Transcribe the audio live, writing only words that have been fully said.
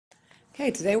Okay,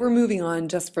 today we're moving on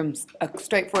just from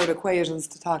straightforward equations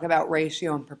to talk about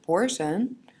ratio and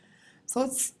proportion. So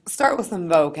let's start with some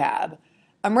vocab.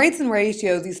 Rates and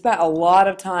ratios, you spent a lot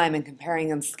of time in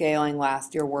comparing and scaling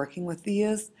last year working with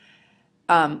these.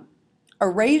 A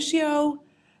ratio,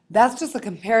 that's just a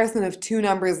comparison of two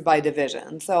numbers by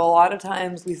division. So a lot of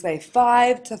times we say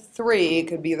 5 to 3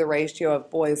 could be the ratio of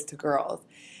boys to girls.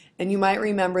 And you might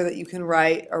remember that you can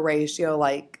write a ratio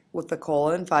like with the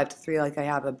colon, 5 to 3 like I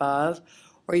have above,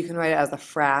 or you can write it as a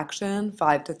fraction,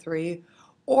 5 to 3,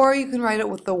 or you can write it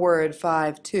with the word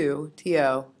 5 to,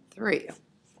 T-O, 3.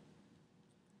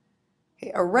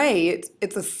 Okay, a rate,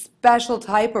 it's a special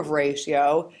type of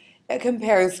ratio. It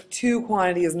compares two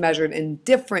quantities measured in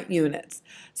different units.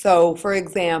 So, for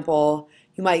example,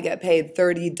 you might get paid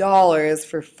 $30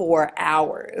 for 4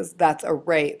 hours. That's a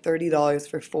rate, $30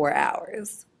 for 4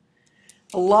 hours.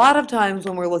 A lot of times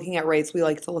when we're looking at rates, we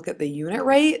like to look at the unit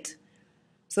rate.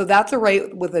 So that's a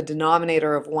rate with a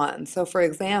denominator of 1. So for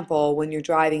example, when you're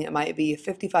driving, it might be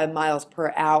 55 miles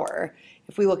per hour.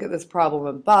 If we look at this problem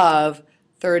above,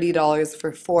 $30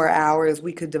 for 4 hours,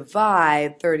 we could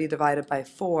divide 30 divided by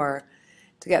 4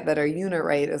 to get that our unit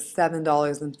rate is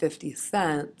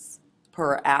 $7.50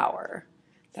 per hour.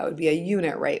 That would be a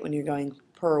unit rate when you're going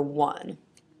per 1.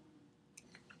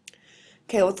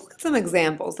 Okay, let's look at some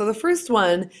examples. So the first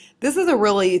one, this is a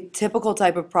really typical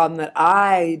type of problem that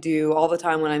I do all the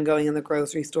time when I'm going in the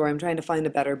grocery store. I'm trying to find a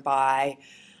better buy.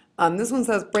 This one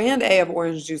says brand A of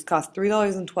orange juice costs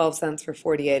 $3.12 for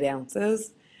 48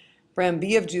 ounces. Brand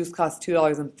B of juice costs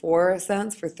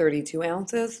 $2.04 for 32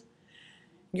 ounces.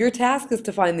 Your task is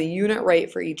to find the unit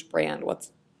rate for each brand,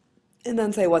 and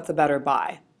then say what's a better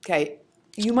buy. Okay,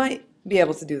 you might be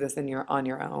able to do this on your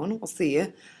own. We'll see.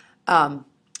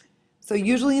 So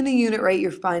usually in a unit rate, you're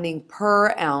finding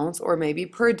per ounce or maybe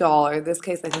per dollar. In this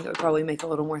case, I think it would probably make a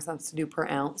little more sense to do per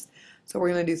ounce. So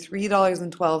we're going to do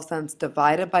 $3.12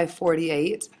 divided by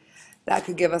 48. That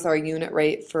could give us our unit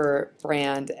rate for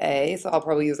brand A. So I'll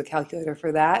probably use a calculator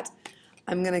for that.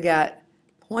 I'm going to get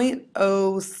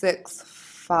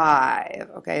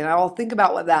 0.065. Okay, and I'll think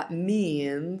about what that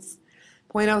means.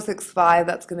 0.065,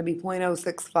 that's going to be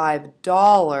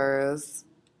 $0.065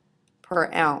 per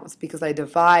ounce because I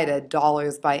divided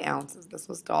dollars by ounces. This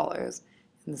was dollars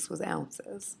and this was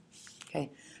ounces. Okay,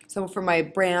 so for my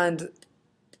brand,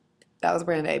 that was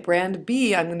brand A. Brand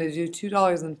B, I'm going to do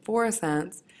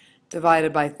 $2.04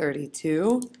 divided by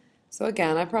 32. So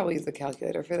again, I probably use a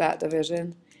calculator for that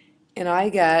division. And I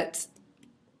get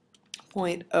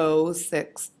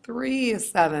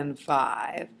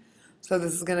 0.06375. So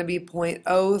this is going to be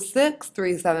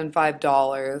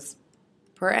 $0.06375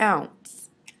 per ounce.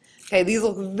 Okay, these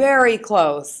look very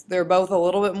close. They're both a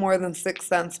little bit more than 6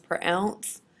 cents per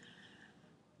ounce.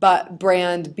 But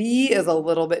brand B is a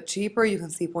little bit cheaper. You can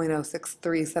see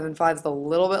 0.06375 is a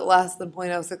little bit less than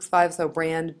 0.065, so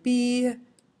brand B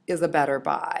is a better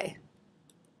buy.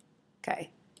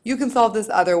 Okay, you can solve this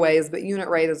other ways, but unit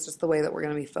rate is just the way that we're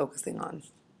going to be focusing on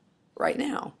right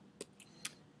now.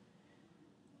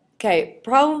 Okay,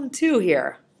 problem 2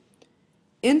 here.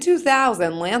 In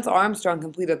 2000, Lance Armstrong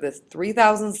completed this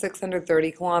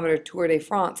 3,630-kilometer Tour de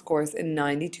France course in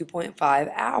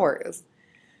 92.5 hours.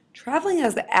 Traveling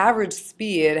as the average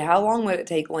speed, how long would it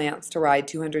take Lance to ride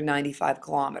 295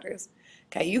 kilometers?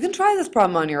 Okay, you can try this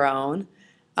problem on your own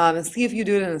and see if you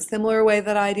do it in a similar way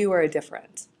that I do or a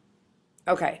different.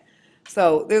 Okay,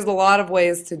 so there's a lot of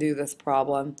ways to do this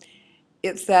problem.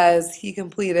 It says he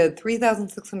completed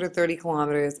 3,630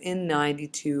 kilometers in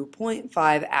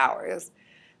 92.5 hours.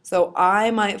 So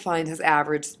I might find his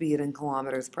average speed in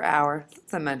kilometers per hour,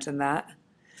 since I mentioned that.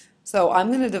 So I'm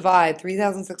going to divide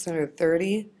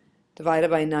 3,630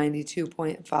 divided by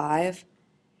 92.5.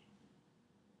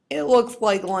 It looks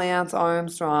like Lance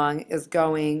Armstrong is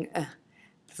going,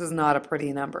 this is not a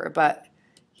pretty number, but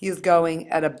he's going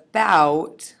at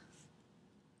about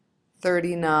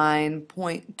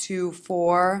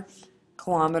 39.24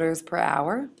 kilometers per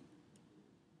hour.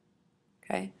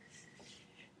 Okay.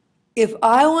 If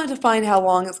I want to find how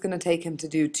long it's going to take him to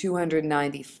do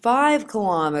 295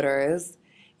 kilometers,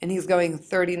 and he's going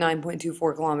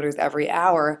 39.24 kilometers every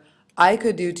hour, I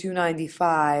could do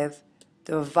 295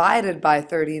 divided by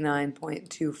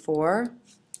 39.24.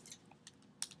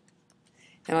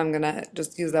 And I'm going to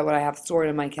just use that what I have stored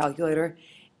in my calculator.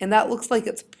 And that looks like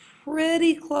it's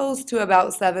pretty close to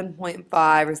about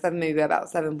 7.5 or 7, maybe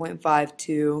about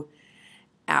 7.52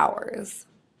 hours.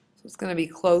 So it's going to be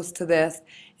close to this.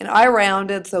 And I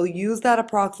rounded, so use that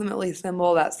approximately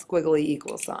symbol, that squiggly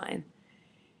equal sign.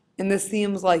 And this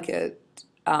seems like it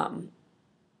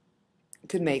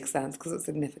could make sense because it's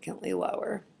significantly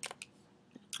lower.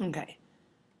 Okay.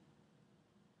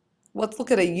 let's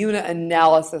look at a unit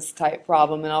analysis type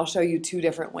problem, and I'll show you two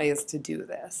different ways to do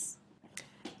this.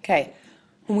 Okay,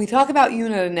 when we talk about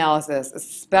unit analysis,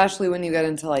 especially when you get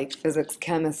into like physics,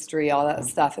 chemistry, all that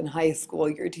stuff in high school,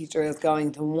 your teacher is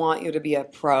going to want you to be a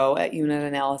pro at unit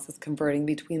analysis, converting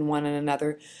between one and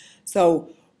another. So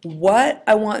what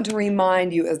I want to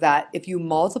remind you is that if you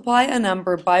multiply a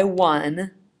number by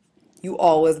 1, you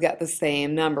always get the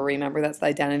same number. Remember, that's the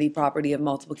identity property of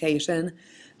multiplication.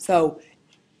 So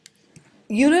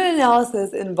unit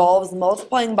analysis involves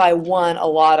multiplying by 1 a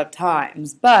lot of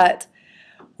times, but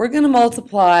we're going to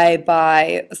multiply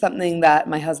by something that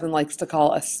my husband likes to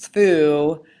call a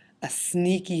SFU, a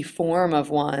sneaky form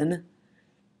of 1,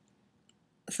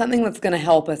 something that's going to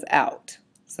help us out.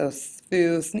 So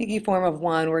SFU, sneaky form of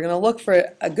 1, we're going to look for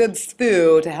a good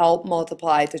SFU to help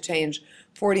multiply to change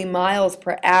 40 miles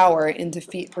per hour into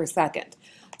feet per second.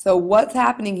 So what's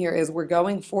happening here is we're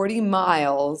going 40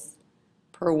 miles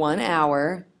per 1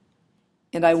 hour,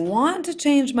 and I want to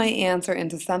change my answer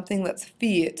into something that's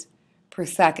feet per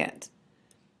second.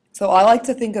 So I like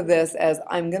to think of this as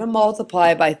I'm going to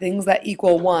multiply by things that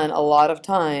equal 1 a lot of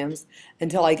times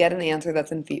until I get an answer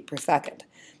that's in feet per second.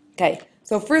 Okay,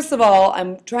 so first of all,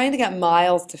 I'm trying to get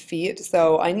miles to feet,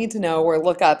 so I need to know or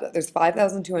look up that there's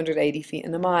 5,280 feet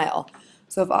in a mile.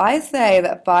 So if I say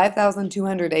that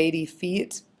 5,280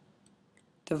 feet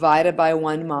divided by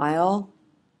 1 mile,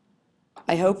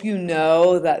 I hope you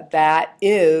know that that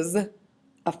is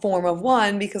a form of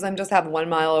 1 because I'm just have 1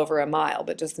 mile over a mile,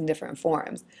 but just in different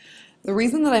forms. The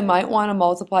reason that I might want to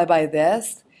multiply by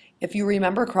this, if you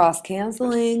remember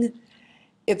cross-canceling,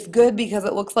 it's good because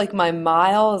it looks like my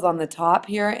mile is on the top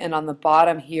here and on the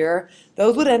bottom here.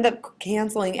 Those would end up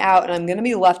canceling out, and I'm going to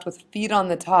be left with feet on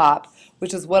the top,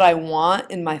 which is what I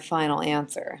want in my final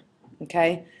answer.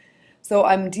 Okay? So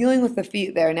I'm dealing with the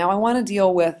feet there. Now I want to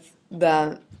deal with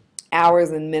the hours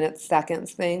and minutes,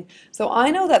 seconds thing. So I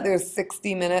know that there's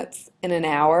 60 minutes in an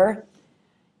hour.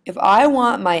 If I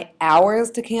want my hours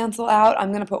to cancel out,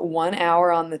 I'm going to put 1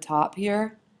 hour on the top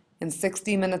here and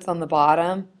 60 minutes on the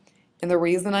bottom. And the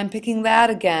reason I'm picking that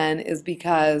again is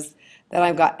because then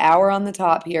I've got hour on the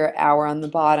top here, hour on the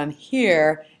bottom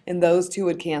here, and those two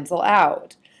would cancel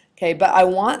out. Okay, but I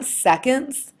want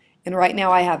seconds, and right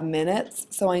now I have minutes,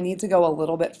 so I need to go a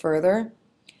little bit further.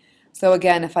 So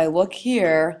again, if I look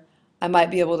here, I might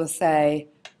be able to say,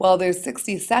 well, there's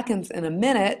 60 seconds in a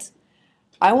minute.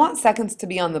 I want seconds to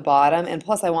be on the bottom, and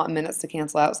plus I want minutes to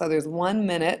cancel out. So there's 1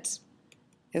 minute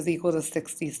is equal to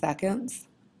 60 seconds.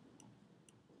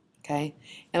 Okay,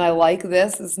 and I like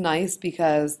this. It's nice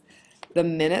because the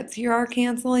minutes here are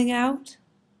canceling out.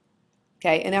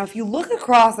 Okay, and now if you look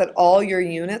across at all your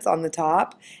units on the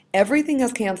top, everything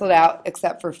has canceled out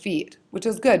except for feet, which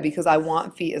is good because I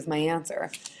want feet as my answer.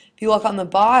 If you look on the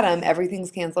bottom, everything's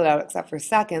canceled out except for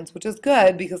seconds, which is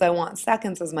good because I want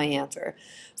seconds as my answer.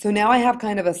 So now I have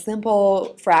kind of a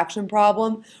simple fraction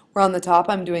problem where on the top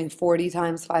I'm doing 40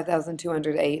 times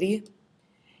 5,280,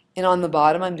 and on the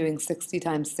bottom I'm doing 60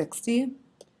 times 60.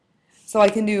 So I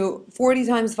can do 40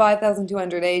 times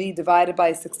 5,280 divided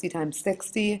by 60 times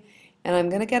 60, and I'm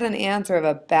going to get an answer of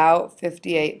about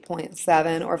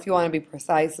 58.7, or if you want to be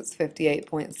precise, it's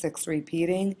 58.6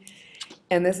 repeating.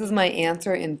 And this is my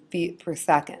answer in feet per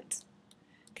second.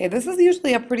 Okay, this is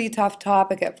usually a pretty tough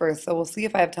topic at first, so we'll see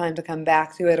if I have time to come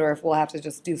back to it or if we'll have to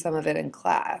just do some of it in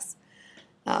class.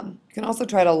 You can also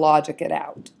try to logic it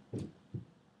out.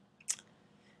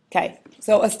 Okay,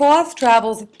 so a sloth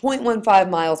travels 0.15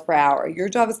 miles per hour. Your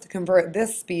job is to convert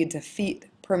this speed to feet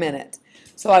per minute.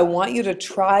 So I want you to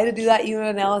try to do that unit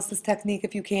analysis technique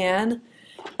if you can,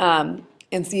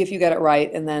 and see if you get it right,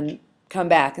 and then come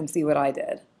back and see what I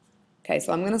did. Okay,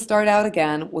 so I'm going to start out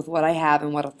again with what I have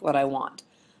and what I want.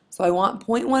 So I want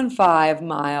 0.15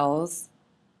 miles,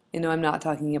 you know I'm not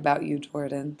talking about you,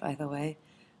 Jordan, by the way,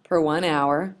 per 1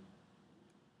 hour.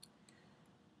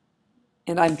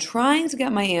 And I'm trying to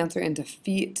get my answer into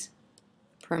feet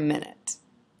per minute.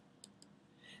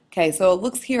 Okay, so it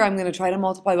looks here I'm going to try to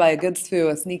multiply by a good SFU,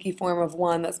 a sneaky form of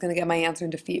 1 that's going to get my answer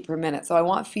into feet per minute. So I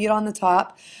want feet on the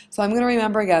top. So I'm going to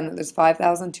remember again that there's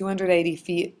 5,280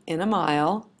 feet in a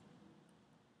mile.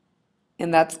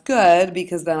 And that's good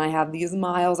because then I have these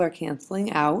miles are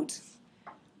canceling out.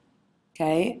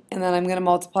 Okay, and then I'm going to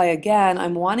multiply again.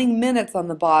 I'm wanting minutes on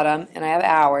the bottom, and I have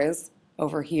hours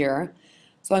over here.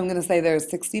 So I'm going to say there's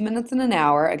 60 minutes in an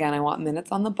hour. Again, I want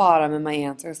minutes on the bottom in my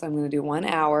answer, so I'm going to do 1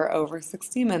 hour over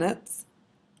 60 minutes.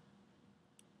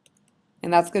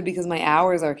 And that's good because my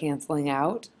hours are canceling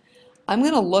out. I'm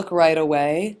going to look right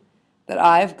away that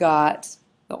I've got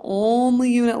The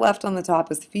only unit left on the top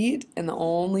is feet, and the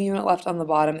only unit left on the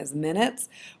bottom is minutes,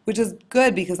 which is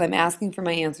good because I'm asking for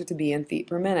my answer to be in feet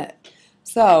per minute.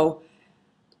 So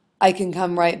I can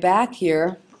come right back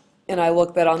here, and I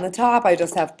look that on the top, I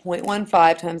just have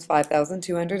 0.15 times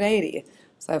 5,280.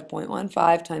 So I have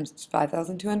 0.15 times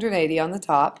 5,280 on the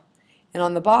top, and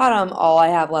on the bottom, all I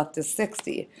have left is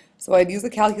 60. So I'd use a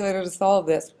calculator to solve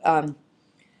this.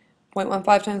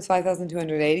 0.15 times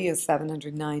 5,280 is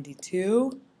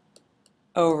 792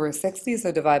 over 60,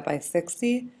 so divide by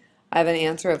 60. I have an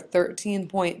answer of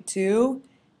 13.2,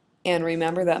 and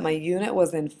remember that my unit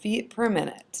was in feet per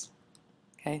minute.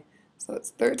 Okay, so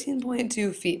it's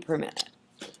 13.2 feet per minute.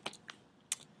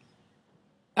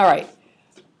 All right.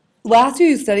 Last year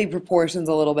you studied proportions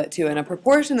a little bit too, and a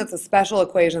proportion is a special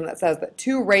equation that says that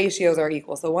two ratios are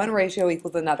equal. So one ratio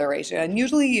equals another ratio, and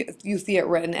usually you see it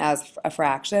written as a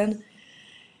fraction.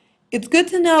 It's good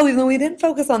to know, even though we didn't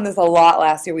focus on this a lot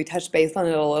last year, we touched base on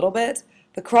it a little bit,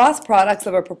 the cross products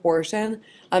of a proportion,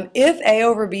 if A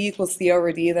over B equals C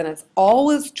over D, then it's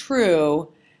always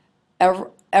true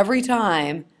every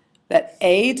time that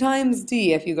A times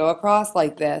D, if you go across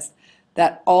like this,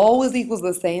 that always equals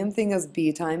the same thing as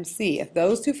B times C. If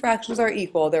those two fractions are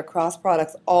equal, their cross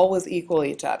products always equal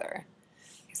each other.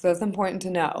 So that's important to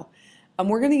know.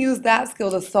 We're going to use that skill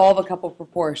to solve a couple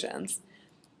proportions.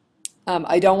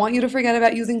 I don't want you to forget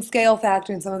about using scale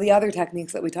factor and some of the other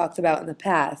techniques that we talked about in the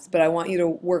past, but I want you to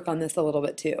work on this a little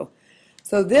bit too.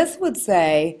 So this would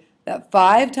say that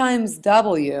 5 times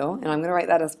W, and I'm going to write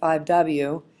that as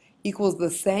 5W, equals the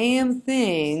same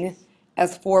thing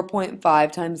as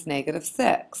 4.5 times negative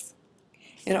 6.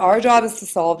 And our job is to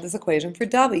solve this equation for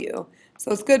W.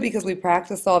 So it's good because we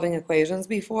practiced solving equations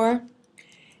before.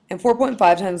 And 4.5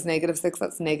 times negative 6,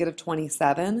 that's negative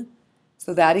 27.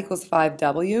 So that equals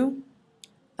 5W.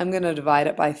 I'm going to divide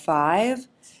it by 5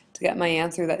 to get my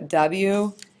answer that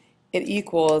W, it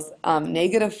equals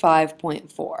negative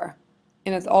 5.4.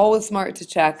 And it's always smart to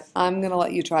check. I'm going to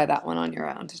let you try that one on your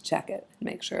own to check it and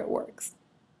make sure it works.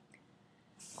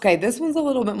 Okay, this one's a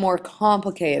little bit more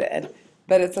complicated,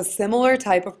 but it's a similar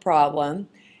type of problem.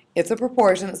 It's a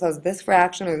proportion. It says this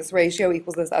fraction or this ratio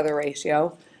equals this other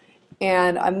ratio.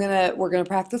 And we're gonna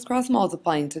practice cross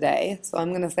multiplying today. So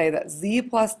I'm gonna say that z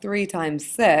plus 3 times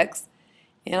 6,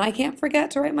 and I can't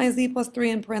forget to write my z plus 3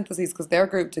 in parentheses because they're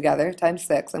grouped together, times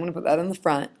 6. I'm gonna put that in the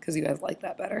front because you guys like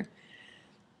that better.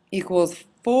 Equals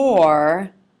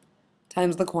 4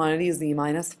 times the quantity z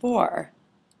minus 4.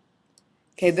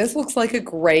 Okay, this looks like a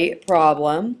great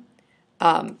problem.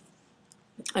 I'm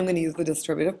going to use the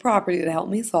distributive property to help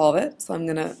me solve it. So I'm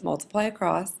going to multiply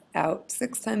across out.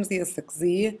 6 times z is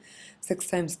 6z. 6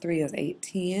 times 3 is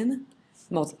 18.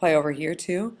 Multiply over here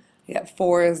too. I get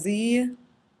 4z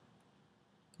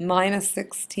minus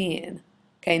 16.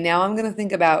 Okay, now I'm going to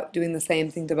think about doing the same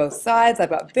thing to both sides.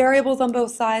 I've got variables on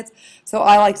both sides, so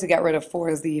I like to get rid of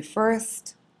 4z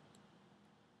first.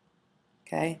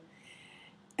 Okay.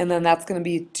 And then that's going to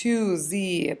be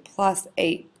 2z plus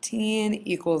 18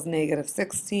 equals negative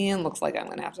 16. Looks like I'm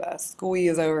going to have to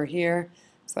squeeze over here.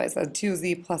 So I said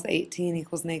 2z plus 18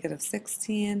 equals negative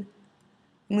 16.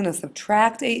 I'm going to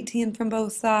subtract 18 from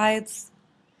both sides.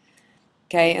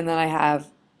 Okay, and then I have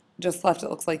just left, it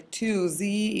looks like 2z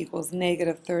equals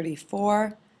negative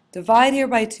 34. Divide here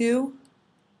by 2,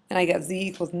 and I get z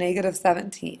equals negative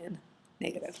 17.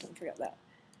 Negative, don't forget that.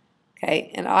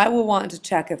 Okay, and I will want to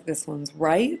check if this one's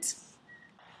right.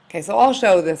 Okay, so I'll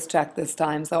show this check this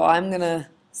time. So I'm going to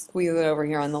squeeze it over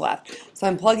here on the left. So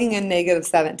I'm plugging in negative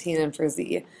 17 in for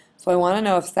z. So I want to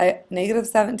know if negative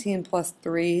 17 plus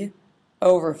 3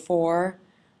 over 4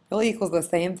 really equals the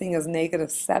same thing as negative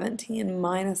 17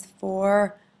 minus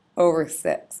 4 over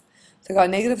 6. So I got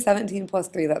negative 17 plus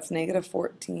 3, that's negative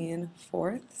 14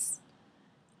 fourths.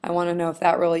 I want to know if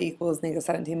that really equals negative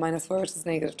 17 minus 4, which is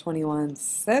negative 21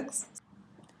 sixths.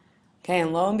 Okay,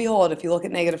 and lo and behold, if you look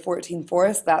at negative 14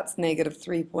 fourths, that's negative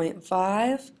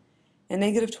 3.5. And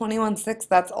negative 21 sixths,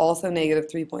 that's also negative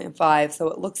 3.5. So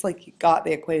it looks like you got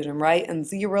the equation right, and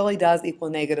z really does equal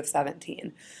negative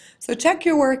 17. So check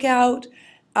your work out.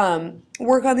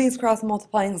 Work on these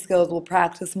cross-multiplying skills. We'll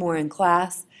practice more in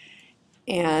class.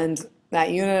 And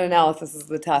that unit analysis is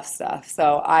the tough stuff.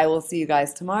 So I will see you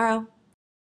guys tomorrow.